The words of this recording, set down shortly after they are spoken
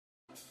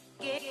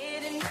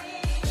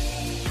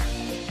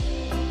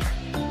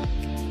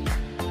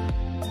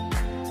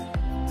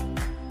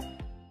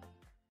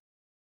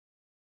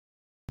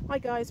Hi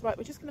guys, right,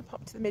 we're just going to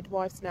pop to the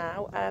Midwife's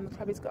now.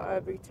 Chloe's got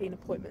a routine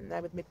appointment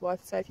there with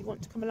Midwife, so if you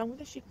want to come along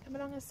with us, you can come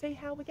along and see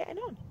how we're getting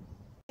on.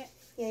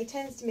 Yeah, he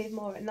tends to move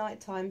more at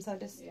night time, so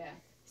it's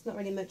not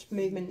really much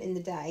movement in the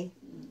day.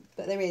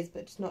 But there is,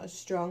 but just not as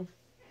strong.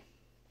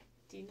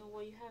 Do you know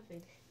what you're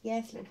having?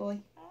 Yes, little boy.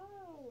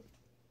 Oh,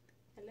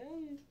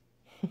 hello.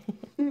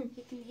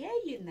 He can hear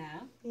you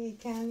now. Yeah, you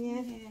can,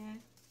 yeah.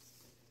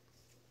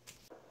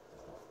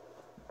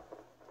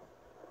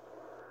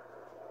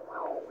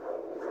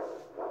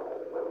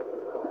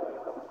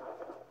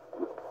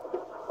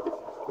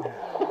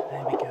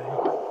 There we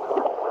go.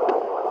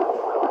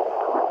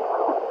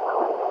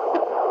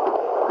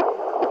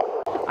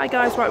 Hi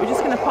guys, right, we're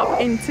just going to pop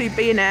into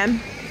B&M.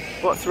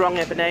 What's wrong,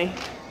 Ebony?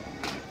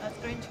 I was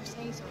going to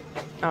say something.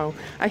 Oh,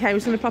 okay, we're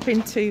just going to pop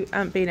into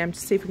B&M to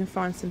see if we can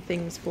find some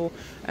things for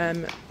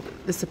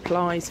the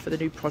supplies for the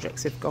new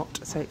projects they've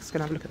got. So it's going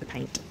to have a look at the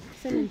paint.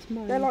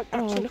 They're like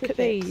look at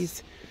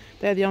these.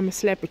 They're the I'm a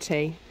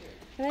Celebrity.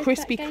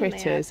 Crispy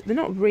critters. They're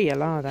not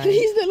real, are they?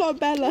 These look like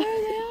Bella. No,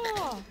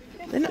 they are.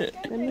 They're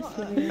not,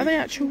 are they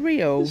actual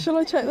real? Shall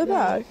I check the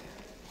bag?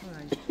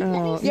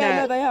 Oh,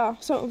 Yeah, no, they are.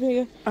 Salt and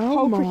vinegar.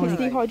 Oh my cricket's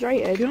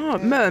dehydrated.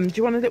 God, Mum, do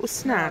you want a little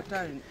snack? No,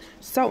 I don't.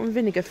 Salt and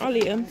vinegar. I'll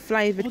eat 'em.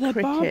 Flavoured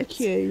crickets.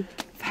 Barbecue.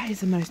 That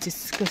is the most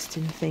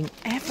disgusting thing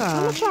ever.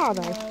 How much are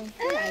they?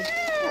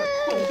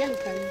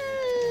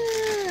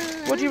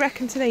 What do you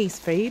reckon to these,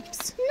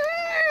 Phoebes?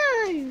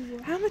 No.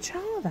 How much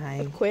are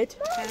they? Quid.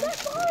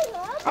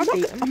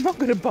 I'm not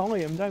going to buy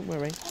them, don't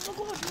worry.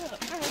 Oh my god,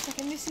 look. Hang on a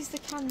second. This is the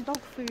canned dog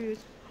food.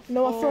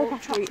 No, I Or thought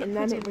after eating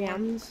them it chocolate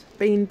reams.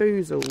 Bean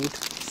boozled.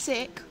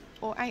 Sick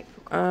or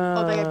apricot.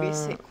 Oh, they gave me a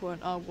sick one.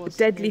 I was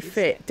Deadly really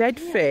fit. sick. Dead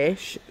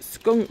fish.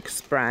 Skunk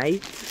spray.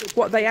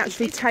 What, they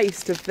actually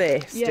taste of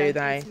this, do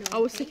they? I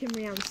was sick in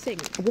Rianne's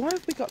sink. Why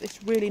have we got this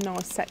really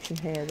nice section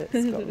here that's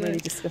got really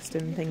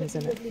disgusting things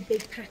in it? Lovely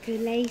big pack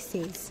of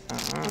laces.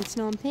 And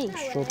snow and pink.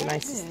 Strawberry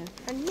laces.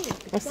 And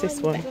milk. What's this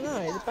one? I don't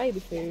know, the baby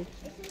food.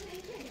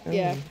 Oh.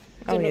 Yeah.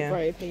 Oh Didn't look yeah.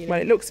 very appealing.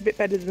 Well, it looks a bit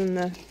better than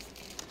the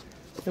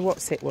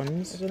what's it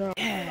ones. I don't know.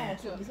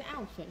 Is it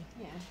Alfie?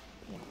 Yeah.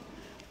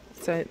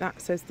 So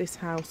that says this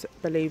house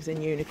believes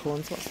in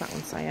unicorns. What's that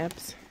one say,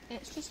 Ebs?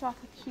 It's just like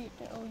a cute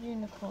little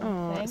unicorn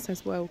Oh, thing. it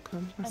says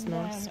welcome. That's and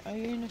nice. then a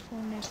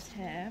unicorn lives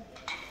here.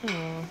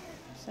 Oh,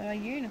 So a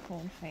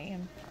unicorn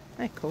theme.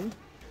 they're cool.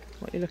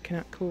 What are you looking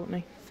at,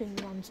 Courtney?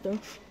 Finland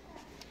stuff.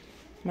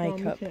 Makeup.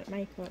 I'm looking at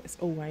makeup. It's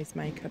always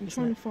makeup, I'm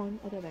isn't trying it? to find.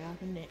 I don't know.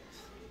 The knits.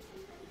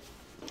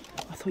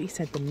 I thought you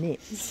said the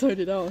knits. So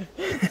did I.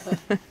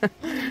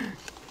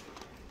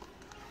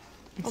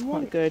 It's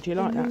quite good. You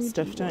like that moody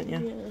stuff, don't you?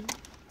 Yeah.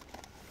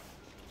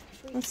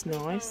 That's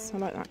nice. I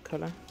like that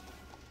colour.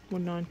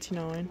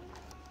 $1.99.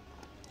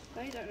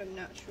 They don't look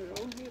natural.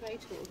 Who are they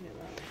talking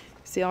about?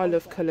 See, I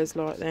love colours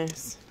like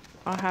this.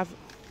 I have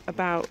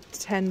about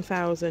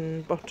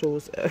 10,000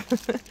 bottles of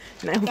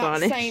nail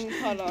varnish. Same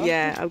colour.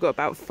 Yeah, I've got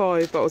about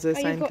 5 bottles of the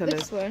Oh, same you've got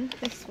colours. this one,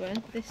 this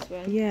one, this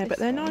one. Yeah, this but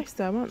they're one. nice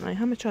though, aren't they?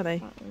 How much are they?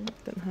 That one.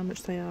 Don't know how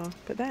much they are,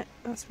 but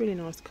that's really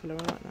nice colour. I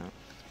like that.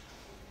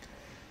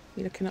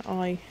 You're looking at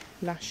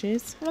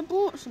eyelashes. Well, I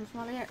bought some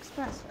from AliExpress,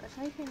 but it's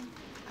taking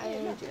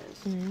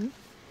ages. Mm.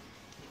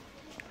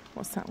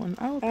 What's that one?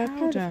 Oh, Powder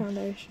powder.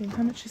 foundation.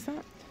 How much is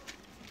that?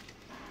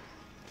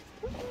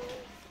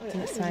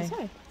 Doesn't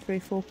say. 3 or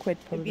 4 quid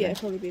probably. Yeah, it'd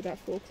probably be about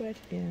 4 quid.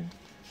 Yeah,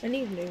 I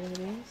need a new one of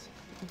these.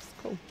 that's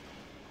cool.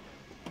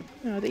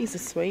 Oh, these are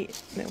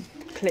sweet. Little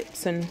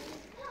clips and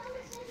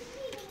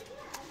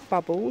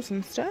bubbles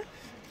and stuff.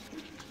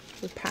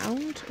 For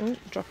 £1. Oh,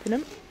 dropping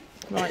them.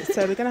 Right,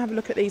 so we're going to have a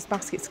look at these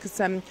baskets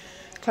because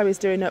Chloe's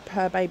doing up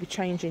her baby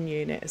changing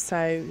unit. So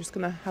we're just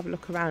going to have a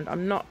look around.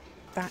 I'm not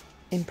that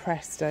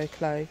impressed though,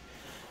 Chloe.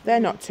 They're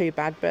not too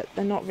bad, but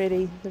they're not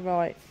really the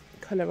right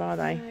colour, are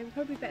they? No,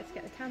 probably better to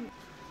get the camera.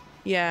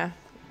 Yeah,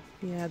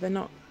 they're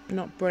not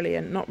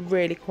brilliant. Not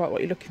really quite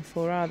what you're looking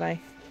for, are they?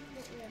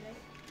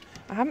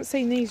 I haven't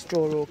seen these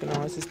drawer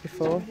organisers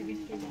before.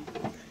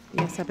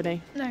 Yes,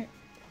 Ebony? No.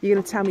 You're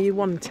going to tell me you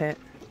want it?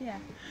 Yeah.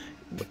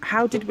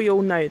 How did we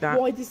all know that?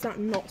 Why does that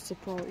not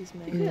surprise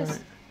me? Right.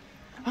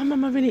 Oh,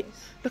 Mum, I really...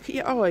 Look at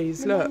your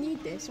eyes, No, I look.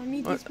 need this. I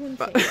need this one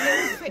but- thing. It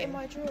won't fit in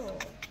my drawer.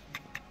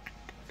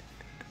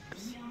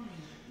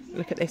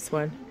 Look at this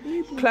one.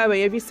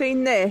 Chloe, have you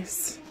seen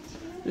this?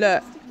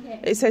 Look,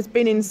 it says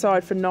been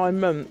inside for 9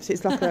 months.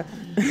 It's like a...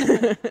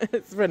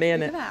 It's funny,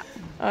 isn't it? That.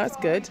 Oh, that's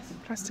good.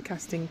 Plaster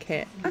casting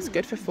kit. That's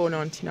good for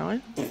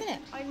 $4.99. Isn't it?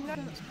 I know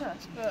it's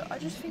first, but I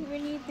just think we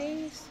need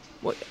these.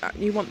 What,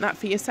 you want that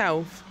for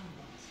yourself?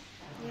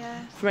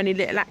 Yeah. For any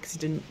little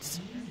accidents?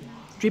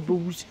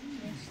 Dribbles?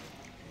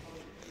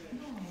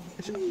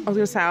 I was going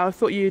to say, I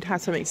thought you'd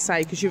had something to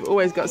say because you've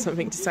always got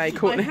something to say,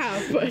 Courtney. I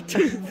have, but I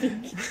don't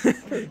think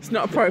It's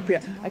not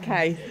appropriate.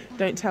 Okay,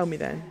 don't tell me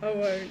then. I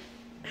won't.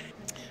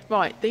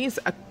 Right, these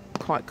are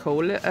quite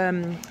cool.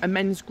 A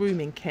men's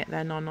grooming kit.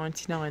 They're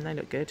 $9.99. They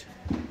look good.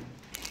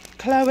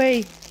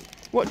 Chloe,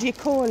 what do you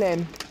call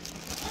him?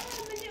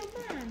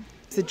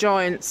 It's the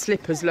giant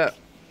slippers. Look.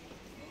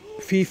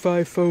 Fee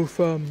fi fo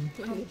fum.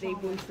 Probably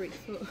 1 for each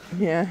foot.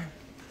 Yeah.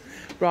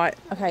 Right,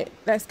 okay,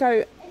 let's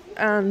go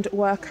and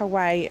work our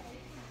way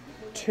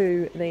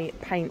to the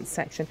paint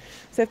section.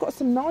 So they've got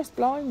some nice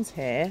blinds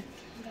here.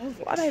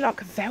 What are they,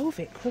 like a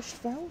velvet, crushed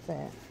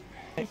velvet?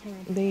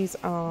 These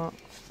are,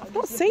 I've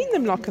not seen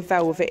them like a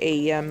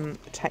velvety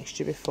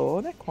texture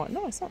before. They're quite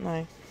nice, aren't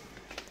they?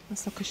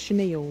 That's like a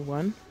chenille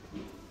one.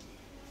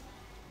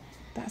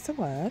 That's a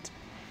word.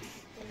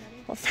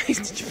 What face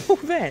did you pull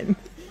then?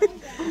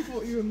 I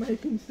thought you were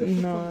making stuff.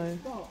 No.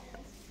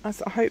 I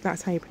hope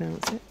that's how you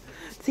pronounce it.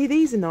 See,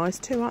 these are nice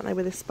too, aren't they,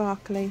 with the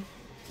sparkly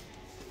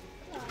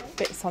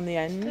bits on the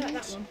end. I like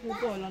that one, with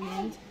a boil on the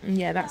end.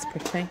 Yeah, that's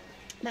pretty.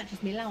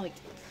 Matches me light.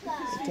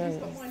 It does.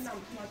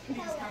 Please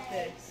have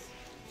this.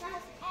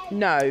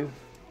 No.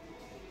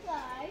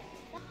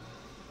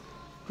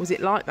 Was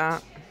it like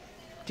that?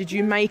 Did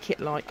you make it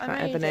like that,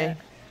 made Ebony? it.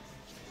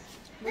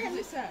 What does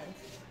it say?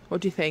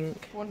 What do you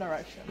think? One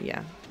Direction.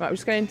 Yeah. Right, we're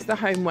just going into the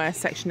homeware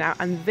section now,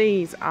 and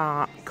these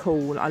are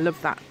cool. I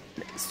love that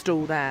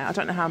stool there. I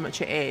don't know how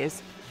much it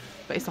is,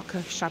 but it's like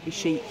a shabby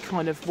chic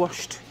kind of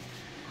washed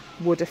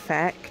wood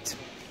effect.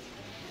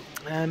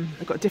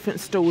 They've got different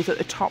stools at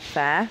the top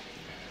there,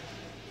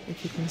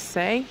 if you can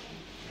see,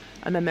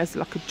 and then there's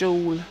like a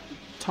dual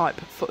type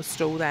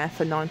footstool there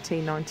for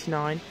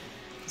 $19.99.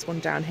 There's one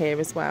down here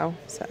as well,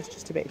 so it's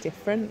just a bit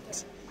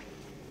different.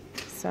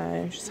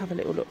 So just have a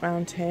little look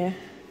around here.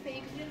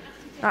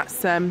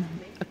 That's a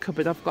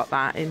cupboard. I've got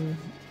that in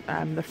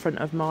the front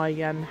of my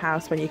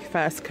house when you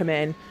first come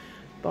in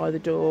by the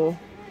door.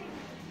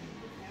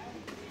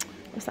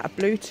 What's that, a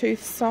Bluetooth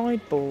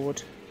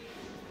sideboard?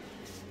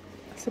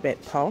 That's a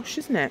bit posh,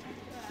 isn't it?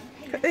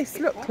 Look at this,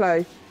 look,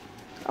 Chloe.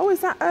 Oh,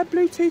 is that a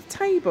Bluetooth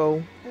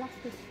table?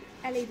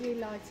 LED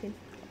lighting.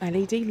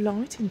 LED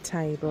lighting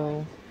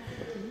table.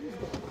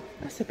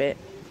 That's a bit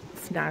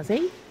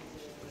snazzy.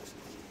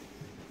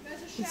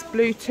 It's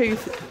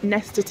Bluetooth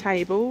Nester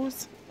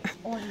tables.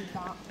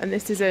 And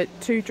this is a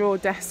 2-drawer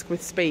desk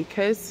with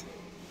speakers.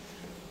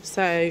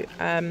 So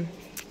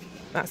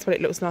that's what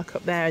it looks like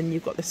up there, and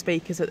you've got the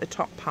speakers at the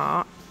top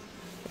part,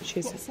 which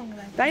is,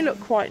 they look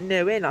quite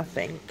new in, I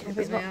think.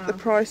 The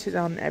prices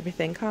on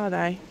everything, are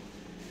they?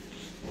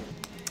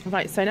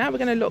 Right, so now we're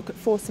going to look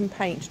for some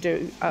paint to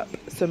do up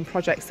some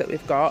projects that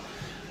we've got,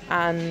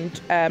 and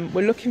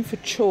we're looking for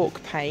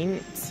chalk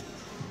paint.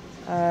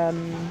 Oh,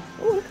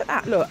 look at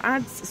that, look,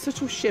 adds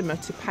subtle shimmer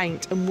to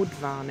paint and wood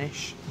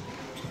varnish.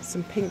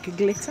 Some pink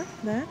glitter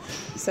there.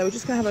 So we're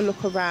just going to have a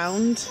look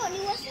around.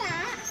 What's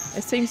that?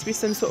 There seems to be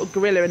some sort of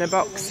gorilla in a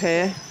box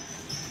here.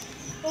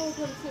 Oh, I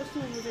thought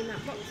someone was in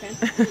that box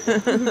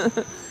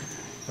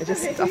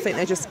then. I think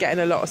they're just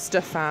getting a lot of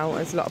stuff out.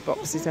 There's a lot of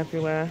boxes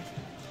everywhere.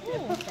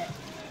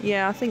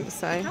 Yeah, I think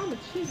so. How much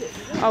is it?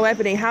 Oh,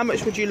 Ebony, how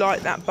much would you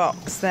like that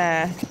box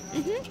there?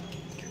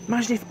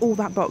 Imagine if all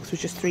that box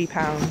was just £3.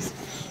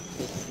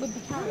 With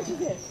the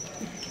carrot.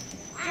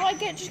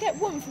 Do I just get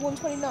one for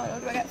 $1.29, or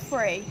do I get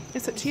 3?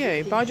 It's up to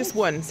you. Buy just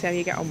one, see how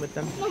you get on with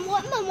them. Mum,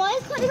 why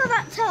has Courtney got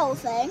that towel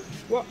thing?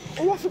 What?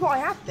 Oh, I forgot I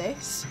had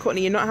this.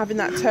 Courtney, you're not having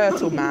that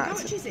turtle How mat.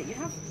 much is it? You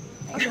have?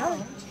 I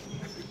don't.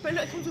 But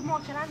look, it comes with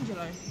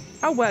Michelangelo.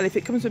 Oh, well, if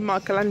it comes with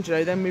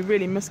Michelangelo, then we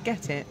really must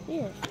get it.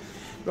 Yeah.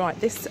 Right,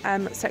 this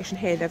section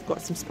here, they've got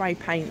some spray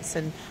paints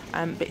and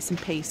bits and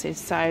pieces.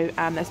 So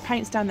there's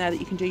paints down there that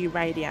you can do your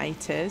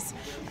radiators.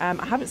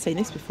 I haven't seen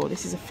this before.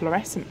 This is a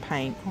fluorescent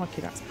paint.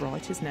 Crikey, that's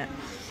bright, isn't it?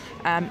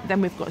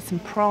 Then we've got some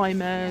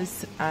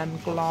primers,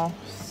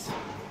 gloss,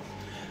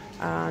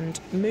 and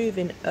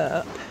moving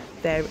up,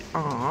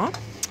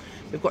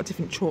 we've got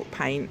different chalk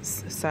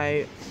paints.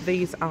 So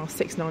these are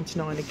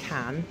 $6.99 a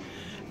can.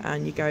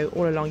 And you go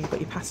all along, you've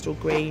got your pastel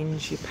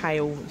greens, your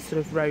pale sort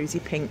of rosy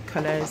pink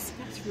colours.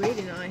 That's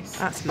really nice.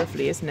 That's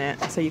lovely, isn't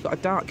it? So you've got a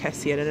dark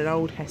Hessian and an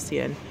old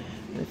Hessian,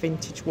 and a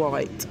vintage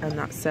white, and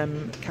that's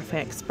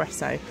Cafe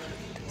Espresso.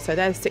 So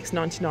they're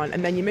 $6.99.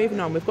 And then you're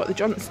moving on, we've got the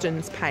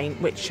Johnston's paint,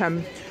 which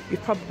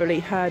you've probably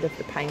heard of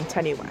the paint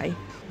anyway.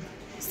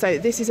 So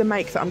this is a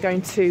make that I'm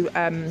going to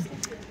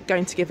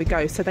give a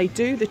go. So they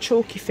do the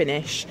chalky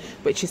finish,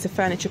 which is the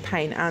furniture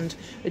paint, and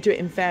they do it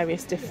in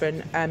various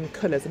different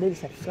colours. I nearly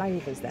said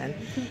flavours then.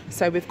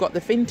 So we've got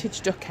the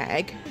vintage duck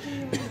egg.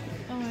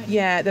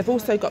 Yeah, they've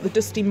also got the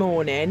dusty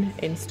morning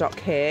in stock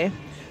here.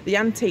 The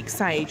antique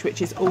sage,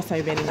 which is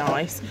also really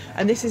nice,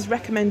 and this is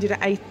recommended at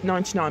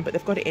 $8.99, but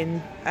they've got it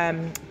in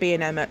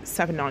B&M at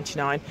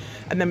 $7.99.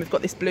 And then we've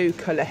got this blue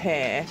colour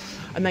here,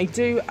 and they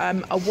do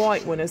a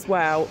white one as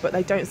well, but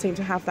they don't seem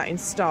to have that in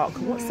stock.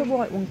 What's the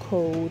white one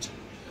called?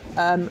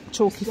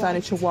 Chalky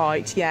furniture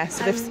white. Yeah,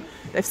 so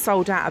they've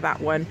sold out of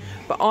that one,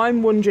 but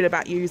I'm wondering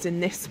about using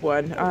this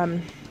one.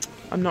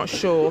 I'm not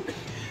sure.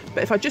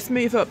 But if I just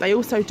move up, they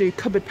also do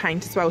cupboard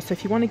paint as well. So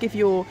if you want to give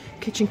your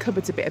kitchen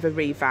cupboards a bit of a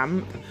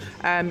revamp,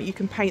 you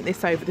can paint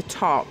this over the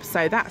top.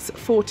 So that's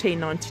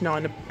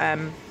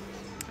 $14.99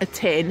 a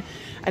tin.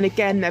 And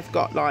again, they've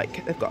got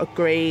a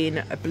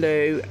green, a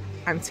blue,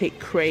 antique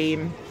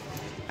cream,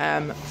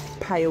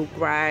 pale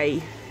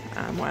grey.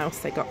 What else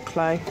they got,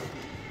 Chloe?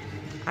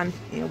 and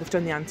we've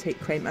done the antique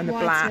cream and the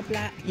White black. and the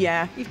black.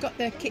 Yeah. You've got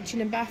the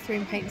kitchen and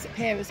bathroom paints up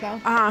here as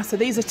well. Ah, so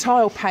these are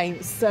tile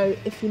paints. So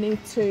if you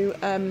need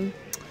to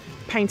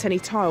paint any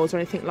tiles or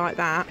anything like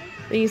that,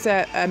 these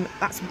are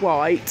that's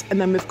white,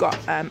 and then we've got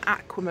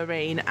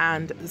aquamarine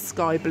and the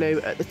sky blue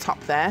at the top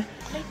there.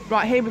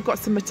 Right here we've got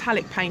some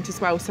metallic paint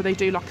as well, so they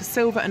do like a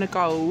silver and a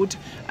gold,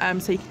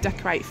 so you can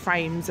decorate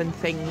frames and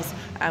things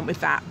with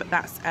that, but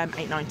that's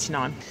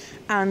 £8.99.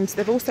 And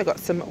they've also got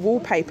some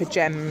wallpaper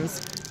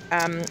gems.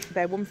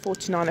 They're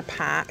 £1.49 a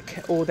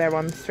pack, or they're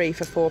on 3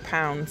 for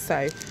 £4,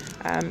 so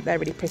they're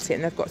really pretty.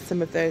 And they've got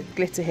some of the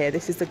glitter here.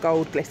 This is the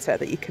gold glitter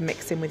that you can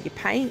mix in with your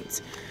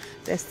paint.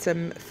 There's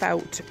some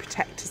felt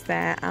protectors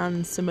there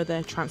and some of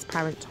the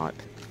transparent type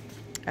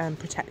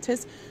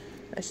protectors.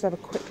 Let's just have a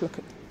quick look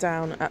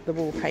down at the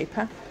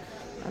wallpaper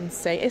and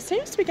see. It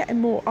seems to be getting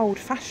more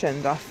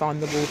old-fashioned, I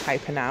find, the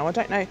wallpaper now. I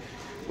don't know.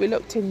 We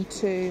looked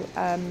into,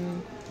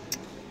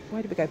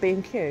 where did we go?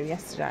 B&Q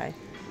yesterday.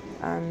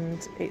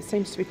 And it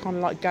seems to be kind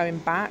of like going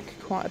back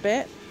quite a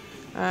bit.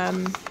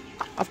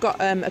 I've got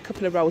a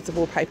couple of rolls of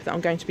wallpaper that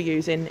I'm going to be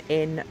using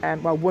in,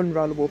 well, one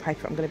roll of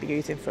wallpaper I'm going to be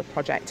using for a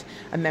project,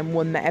 and then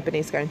one that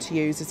Ebony's going to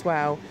use as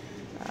well.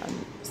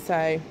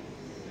 So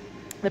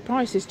the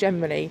prices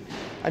generally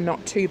are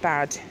not too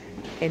bad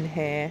in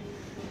here,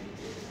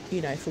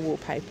 for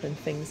wallpaper and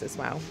things as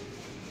well.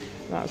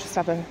 Right, I'll just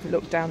have a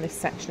look down this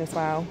section as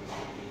well.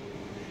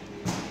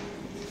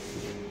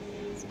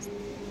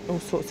 All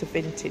sorts of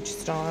vintage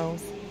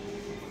styles.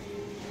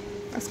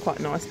 That's quite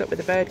nice. Look, with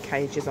the bird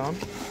cages on.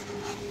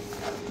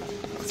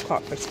 That's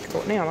quite pretty,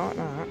 Courtney. I like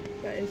that.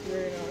 That is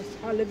really nice.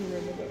 Our living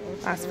room is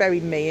it? That's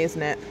very me,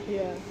 isn't it?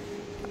 Yeah.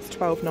 That's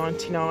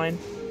 £12.99.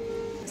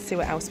 Let's see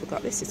what else we've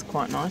got. This is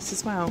quite nice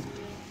as well.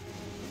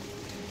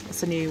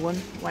 That's a new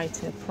one.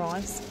 Waiting a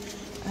price.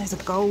 And there's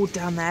a gold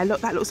down there. Look,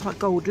 that looks like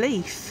gold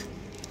leaf.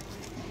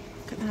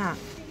 Look at that.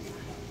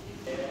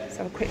 Let's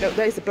have a quick look.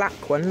 There's a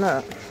black one.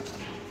 Look.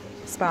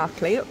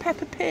 Sparkly. Look,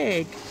 Peppa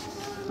Pig.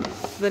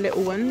 The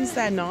little ones,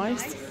 they're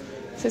nice.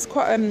 So it's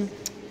quite a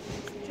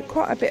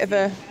bit of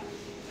a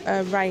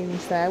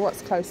range there.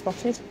 What's close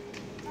spotted?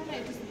 Oh no,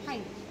 just the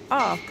paint.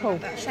 Oh, cool.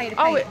 That shade of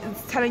Oh, paint.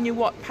 it's telling you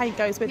what paint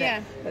goes with Yeah.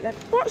 it. But then,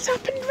 what's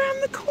happened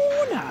around the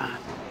corner?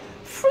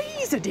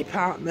 Freezer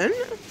department.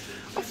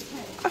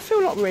 I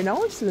feel like we're in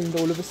Iceland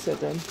all of a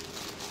sudden.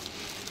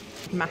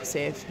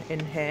 Massive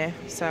in here,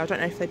 so I don't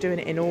know if they're doing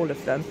it in all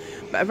of them,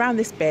 but around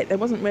this bit there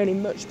wasn't really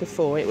much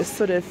before. It was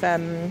sort of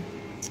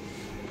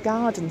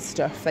garden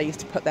stuff they used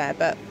to put there,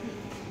 but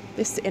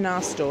this in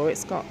our store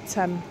it's got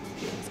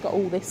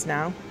all this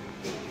now.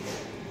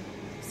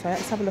 So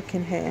let's have a look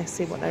in here,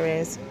 see what there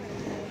is.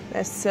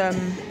 There's some,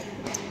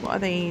 what are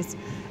these?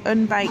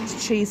 Unbaked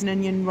cheese and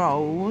onion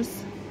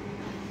rolls.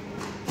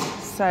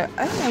 So,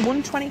 oh,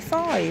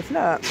 £1.25,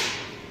 look.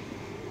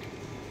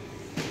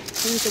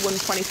 These are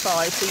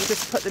 £1.25, so you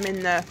just put them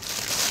in the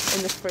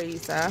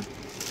freezer.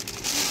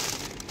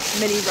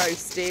 Mini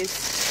roasties,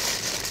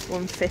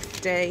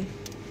 £1.50.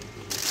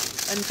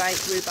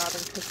 Unbaked rhubarb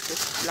and custard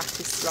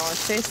lattice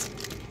slices.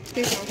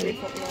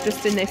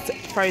 Just in this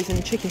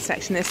frozen chicken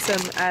section, there's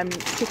some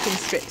chicken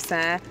strips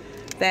there.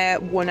 They're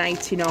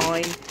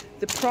 £1.89.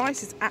 The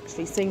prices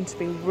actually seem to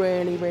be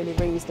really, really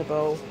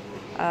reasonable.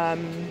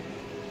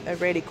 They're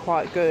really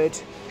quite good.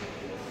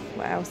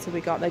 What else have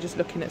we got? They're just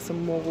looking at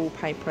some more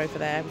wallpaper over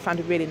there. We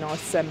found a really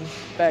nice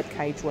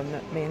birdcage one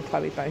that me and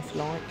Chloe both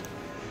like.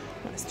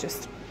 Let's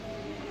just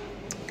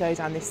go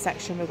down this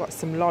section. We've got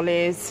some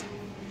lollies.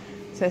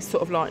 So they're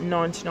sort of like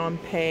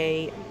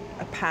 99p,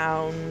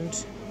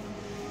 £1.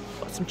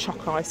 Got some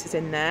choc ices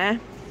in there.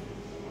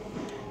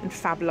 And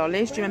fab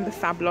lollies. Do you remember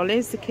fab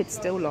lollies? The kids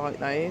still like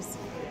those.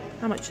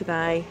 How much are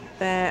they?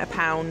 They're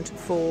 £1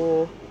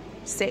 for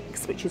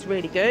 6, which is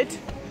really good.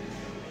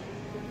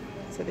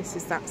 So this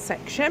is that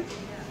section.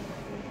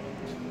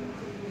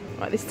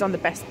 Right, this is on the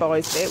Best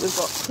Buys bit. We've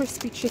got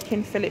crispy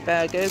chicken fillet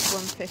burgers,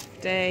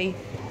 £1.50.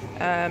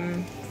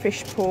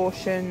 Fish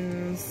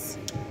portions.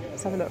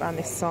 Let's have a look around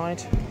this side.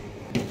 So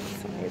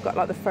we've got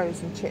like the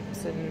frozen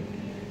chips and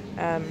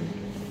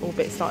all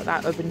bits like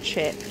that, oven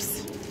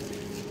chips.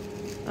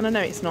 And I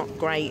know it's not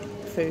great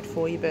food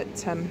for you, but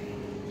there's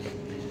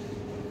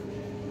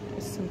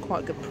some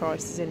quite good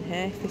prices in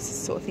here if this is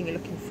the sort of thing you're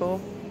looking for.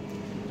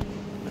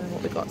 And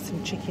what we've got,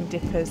 some chicken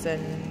dippers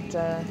and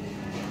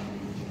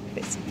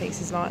bits and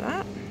pieces like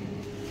that.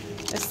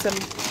 There's some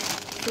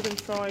southern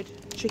fried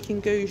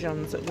chicken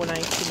goujons at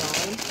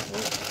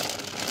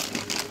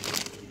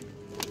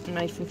 £1.89.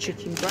 Made from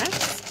chicken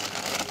breast.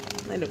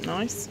 They look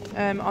nice.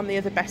 On the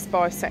other Best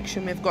Buy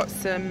section, we've got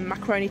some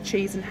macaroni,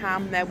 cheese and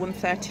ham. They're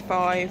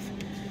 £1.35.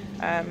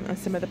 And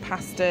some of the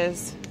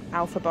pastas,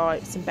 alpha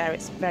bites and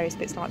various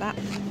bits like that.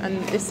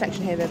 And this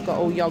section here, they've got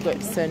all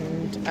yogurts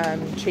and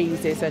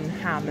cheeses and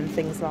ham and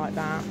things like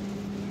that.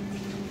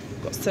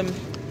 Got some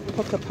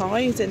pucker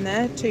pies in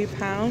there,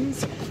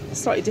 £2.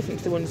 Slightly different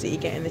to the ones that you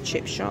get in the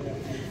chip shop.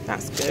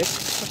 That's good.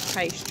 Puff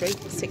pastry,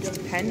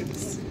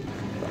 60p.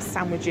 Got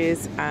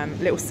sandwiches,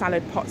 little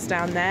salad pots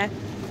down there.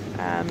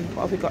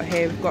 What have we got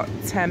here? We've got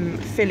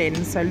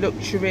filling, so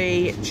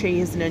luxury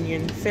cheese and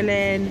onion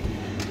filling.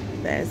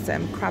 There's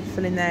crab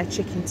filling there,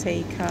 chicken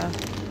tikka,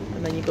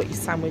 and then you've got your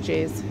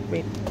sandwiches.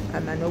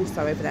 And then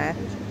also over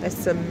there's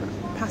some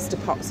pasta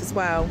pots as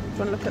well. Do you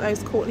want to look at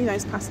those, Courtney?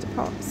 Those pasta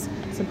pots.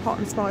 Some hot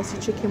and spicy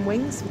chicken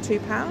wings for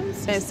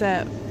 £2. There's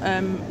a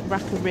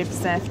rack of ribs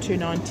there for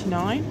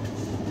 £2.99.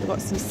 We've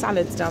got some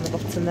salads down the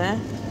bottom there.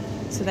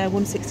 So they're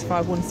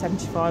 £1.65,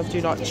 £1.75.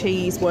 Do like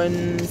cheese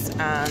ones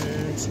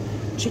and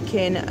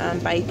chicken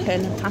and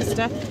bacon and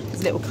pasta.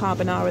 There's a little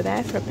carbonara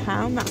there for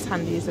 £1. That's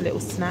handy as a little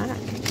snack.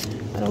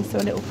 And also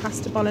a little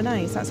pasta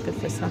bolognese. That's good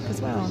for a snack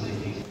as well.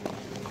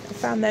 I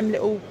found them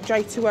little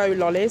J2O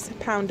lollies,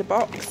 £1 a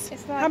box.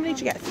 How many did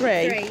you get?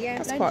 3? 3, yeah.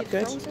 That's quite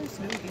good.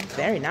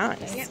 Very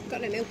nice. Yep,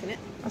 got no milk in it.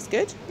 That's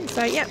good.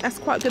 So yeah, that's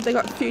quite good. They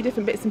got a few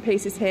different bits and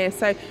pieces here.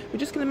 So we're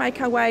just going to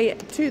make our way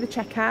to the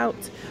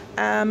checkout,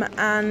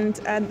 and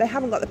they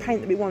haven't got the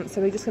paint that we want,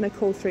 so we're just going to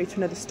call through to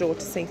another store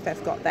to see if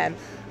they've got them.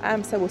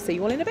 So we'll see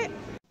you all in a bit.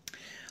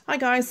 Hi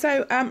guys,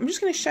 so I'm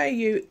just going to show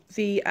you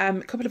the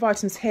couple of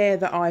items here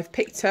that I've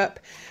picked up,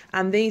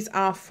 and these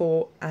are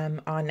for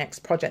our next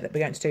project that we're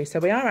going to do. So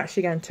we are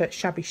actually going to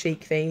shabby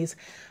chic these,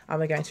 and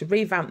we're going to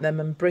revamp them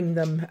and bring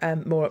them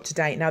more up to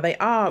date. Now they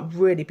are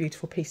really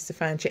beautiful pieces of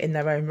furniture in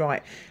their own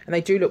right, and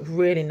they do look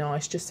really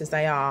nice just as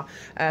they are,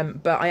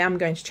 but I am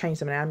going to change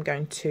them and I am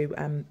going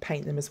to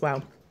paint them as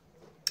well.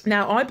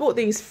 Now I bought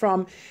these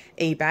from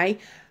eBay,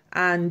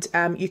 and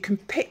you can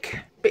pick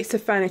bits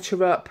of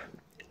furniture up.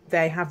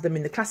 They have them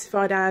in the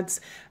classified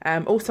ads.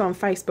 Also on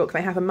Facebook,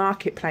 they have a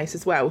marketplace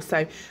as well.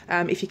 So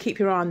if you keep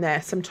your eye on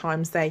there,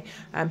 sometimes they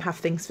have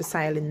things for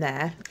sale in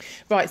there.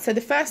 Right, so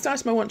the first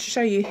item I want to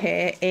show you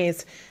here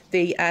is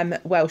the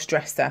Welsh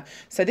dresser.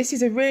 So this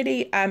is a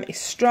really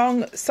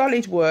strong,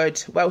 solid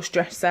wood Welsh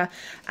dresser,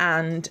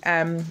 and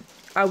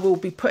I will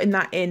be putting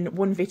that in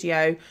one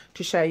video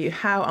to show you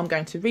how I'm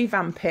going to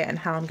revamp it and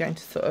how I'm going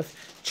to sort of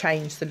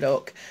change the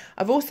look.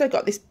 I've also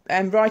got this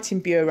writing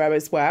bureau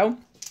as well.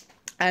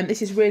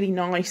 This is really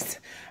nice.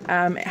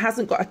 It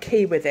hasn't got a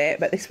key with it,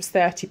 but this was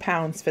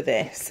 £30 for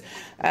this.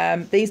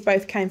 These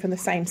both came from the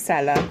same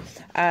seller.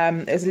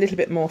 There's a little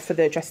bit more for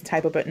the dressing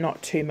table, but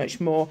not too much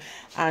more.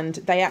 And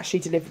they actually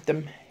delivered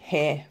them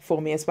here for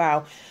me as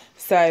well.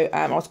 So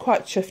I was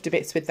quite chuffed to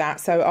bits with that.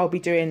 So I'll be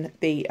doing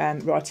the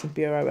writing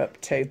bureau up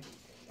too.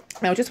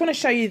 Now I just want to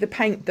show you the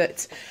paint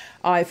that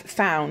I've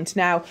found.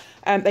 Now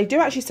they do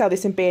actually sell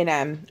this in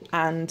B&M,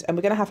 and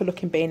we're going to have a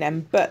look in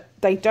B&M, but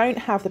they don't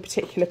have the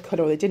particular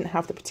colour, or they didn't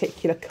have the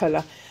particular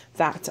colour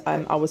that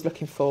I was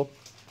looking for.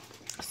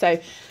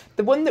 So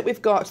the one that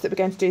we've got that we're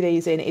going to do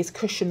these in is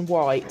Cushion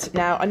White.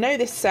 Now I know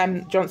this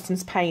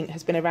Johnson's paint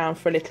has been around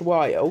for a little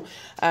while,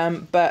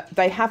 but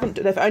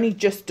they've only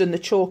just done the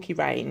chalky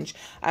range,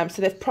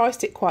 so they've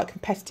priced it quite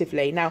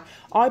competitively. Now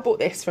I bought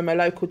this from a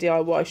local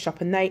DIY shop,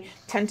 and they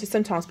tend to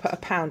sometimes put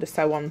 £1 or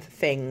so on for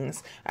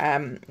things,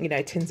 you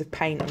know, tins of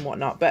paint and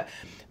whatnot, but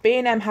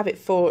B&M have it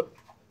for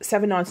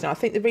 £7.99. I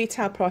think the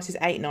retail price is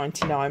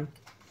 £8.99.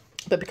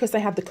 But because they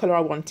had the colour I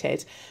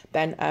wanted,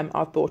 then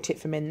I've bought it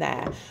from in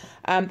there.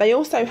 They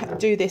also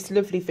do this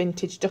lovely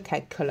vintage duck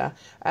egg colour,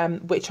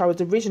 which I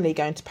was originally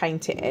going to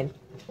paint it in.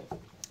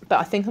 But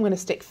I think I'm going to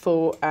stick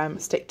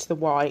to the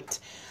white.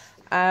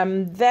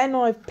 Then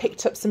I've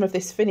picked up some of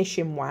this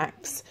finishing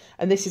wax,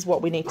 and this is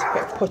what we need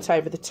to put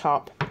over the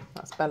top.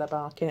 That's Bella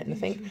barking at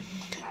nothing.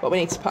 What we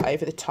need to put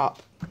over the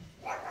top.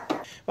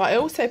 Right, I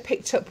also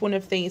picked up one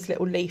of these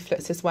little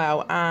leaflets as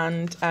well,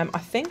 and I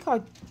think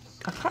I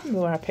can't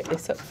remember where I picked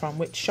this up from,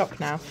 which shop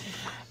now.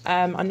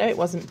 I know it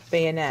wasn't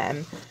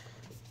B&M,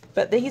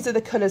 but these are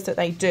the colours that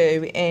they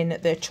do in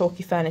the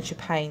chalky furniture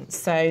paint.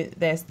 So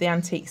there's the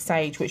antique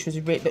sage, which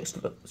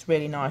looks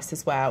really nice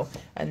as well,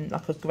 and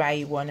like a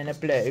grey one and a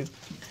blue.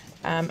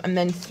 And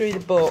then through the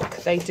book,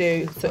 they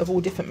do sort of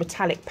all different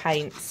metallic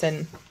paints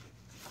and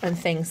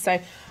things. So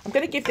I'm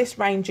going to give this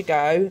range a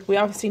go. We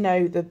obviously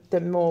know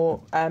the more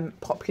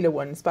popular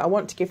ones, but I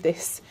want to give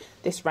this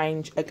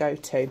range a go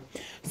too.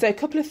 So a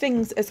couple of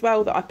things as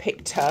well that I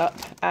picked up.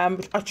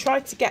 I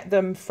tried to get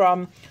them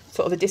from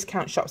sort of the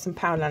discount shops and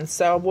Poundland,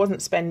 so I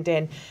wasn't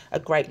spending a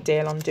great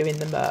deal on doing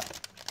them up.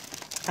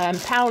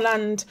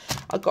 Poundland,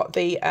 I got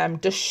the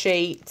dust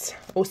sheet,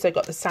 also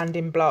got the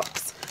sanding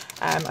blocks.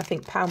 I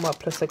think Poundworld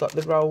Plus I got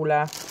the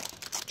roller,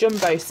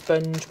 jumbo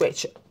sponge,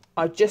 which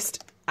I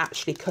just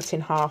actually cut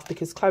in half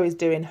because Chloe's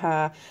doing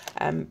her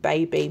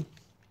baby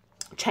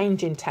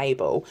changing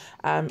table.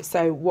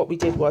 So what we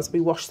did was we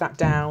washed that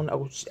down,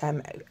 or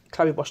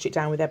Chloe washed it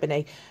down with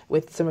Ebony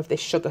with some of this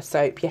sugar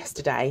soap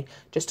yesterday,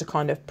 just to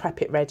kind of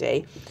prep it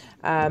ready.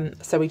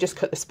 So we just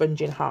cut the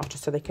sponge in half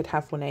just so they could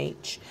have one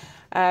each.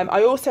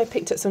 I also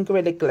picked up some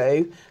Gorilla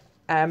Glue.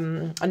 I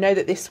know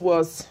that this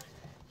was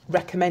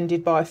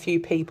recommended by a few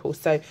people,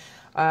 so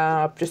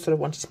I just sort of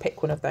wanted to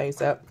pick one of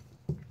those up.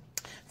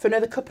 For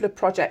another couple of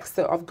projects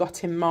that I've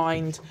got in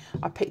mind,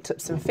 I picked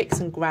up some Fix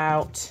and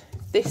Grout.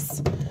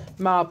 This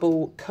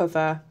marble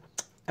cover,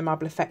 a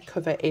marble effect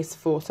cover, is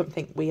for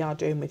something we are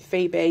doing with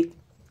Phoebe.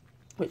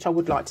 which I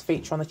would like to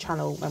feature on the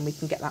channel when we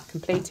can get that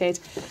completed.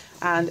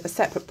 And a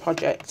separate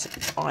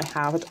project I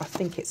have, I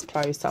think it's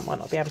closed, so I might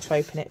not be able to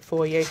open it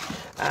for you,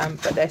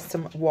 but there's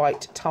some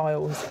white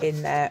tiles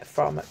in there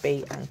from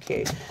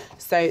B&Q.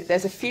 So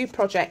there's a few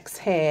projects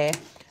here,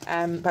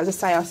 but as I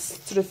say, I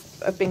sort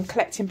of have been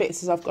collecting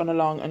bits as I've gone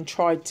along and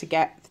tried to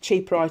get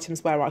cheaper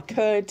items where I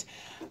could.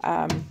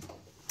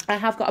 I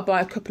have got to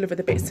buy a couple of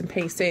other bits and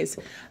pieces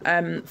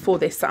for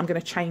this, so I'm going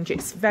to change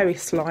it very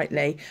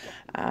slightly.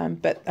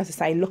 But as I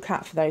say, look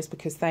out for those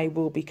because they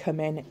will be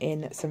coming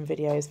in some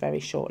videos very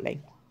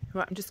shortly.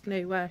 Right, I'm just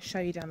going to show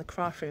you down the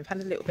craft room. I've had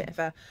a little bit of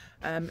a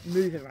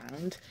move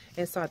around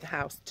inside the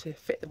house to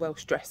fit the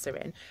Welsh dresser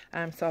in.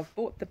 So I've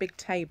brought the big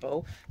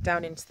table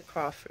down into the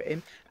craft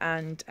room,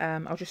 and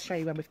I'll just show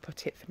you when we've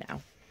put it for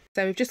now.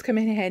 So we've just come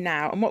in here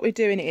now, and what we're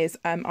doing is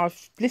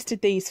I've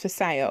listed these for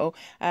sale,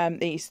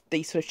 these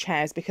sort of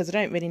chairs, because I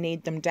don't really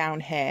need them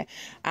down here.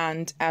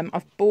 And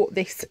I've bought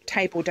this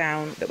table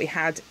down that we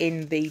had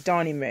in the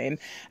dining room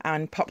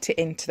and popped it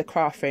into the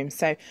craft room.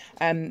 So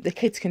the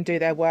kids can do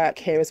their work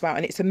here as well,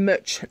 and it's a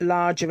much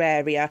larger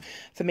area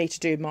for me to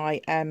do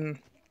my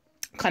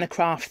kind of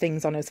craft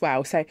things on as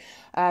well. So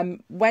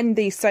when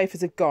these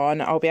sofas are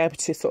gone, I'll be able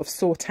to sort of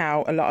sort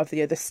out a lot of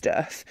the other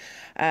stuff,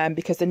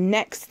 because the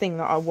next thing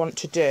that I want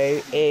to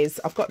do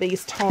is I've got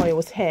these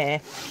tiles here,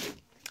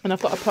 and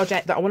I've got a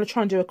project that I want to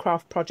try and do a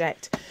craft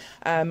project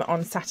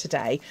on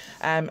Saturday,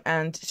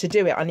 and to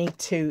do it I need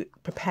to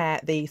prepare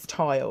these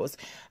tiles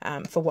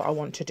for what I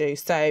want to do.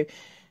 So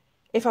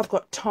if I've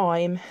got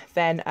time,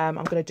 then I'm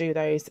going to do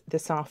those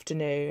this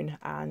afternoon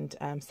and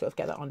sort of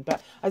get that on.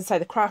 But as I say,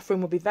 the craft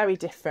room will be very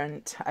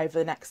different over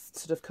the next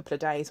sort of couple of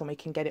days when we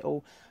can get it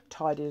all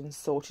tidied and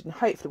sorted. And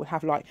hopefully we'll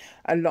have like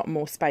a lot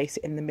more space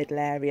in the middle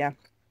area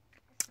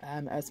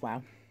as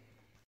well.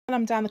 While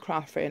I'm down the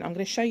craft room, I'm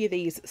going to show you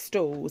these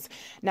stools.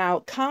 Now,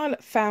 Carl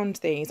found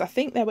these. I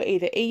think they were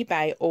either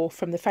eBay or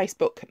from the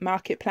Facebook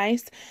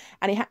marketplace.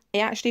 And he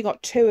actually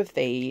got 2 of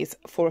these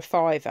for a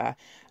 £5.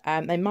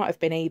 They might have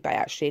been eBay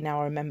actually,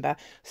 now I remember.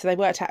 So they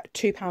worked out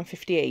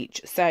 £2.50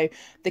 each. So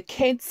the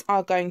kids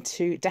are going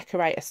to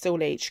decorate a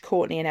stool each,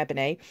 Courtney and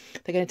Ebony.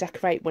 They're going to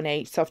decorate one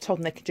each. So I've told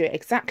them they can do it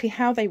exactly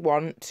how they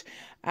want.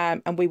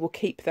 And we will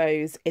keep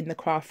those in the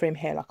craft room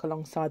here, like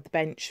alongside the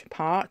bench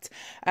part.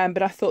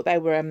 But I thought they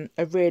were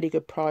a really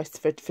good price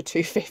for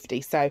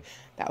 £2.50. So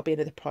that'll be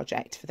another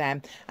project for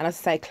them. And as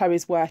I say,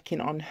 Chloe's working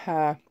on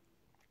her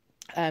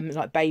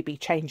like baby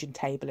changing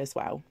table as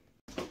well.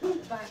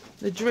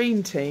 The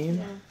dream team.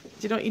 Yeah. Do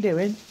you know what you're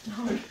doing?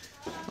 No.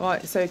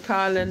 Right, so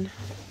Carl and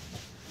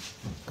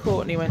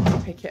Courtney went to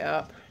pick it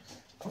up.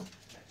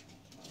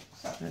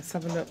 Let's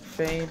have a look,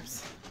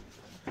 Phoebes.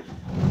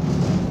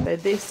 So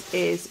this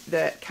is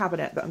the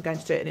cabinet that I'm going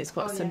to do, and it's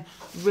got some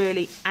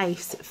really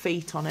ace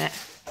feet on it,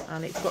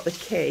 and it's got the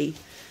key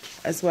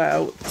as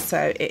well.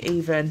 So it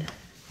even,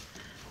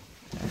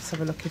 let's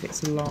have a look if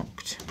it's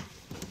locked.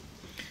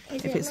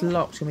 If it's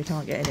locked and we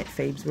can't get in it,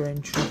 Phoebes, we're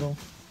in trouble.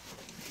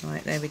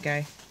 Right, there we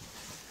go.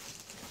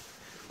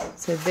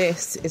 So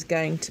this is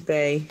going to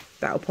be,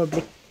 that'll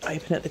probably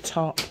open at the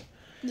top.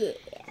 Yeah.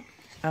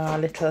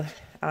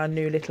 Our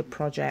new little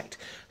project.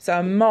 So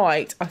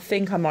I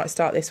think I might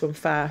start this one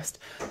first,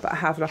 but I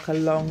have like a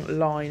long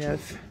line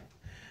of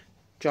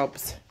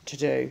jobs to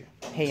do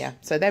here.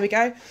 So there we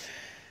go.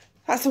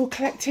 That's all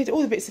collected,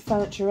 all the bits of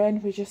furniture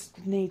in. We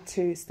just need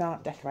to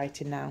start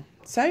decorating now.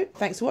 So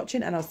thanks for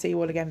watching, and I'll see you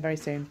all again very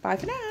soon. Bye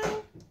for now.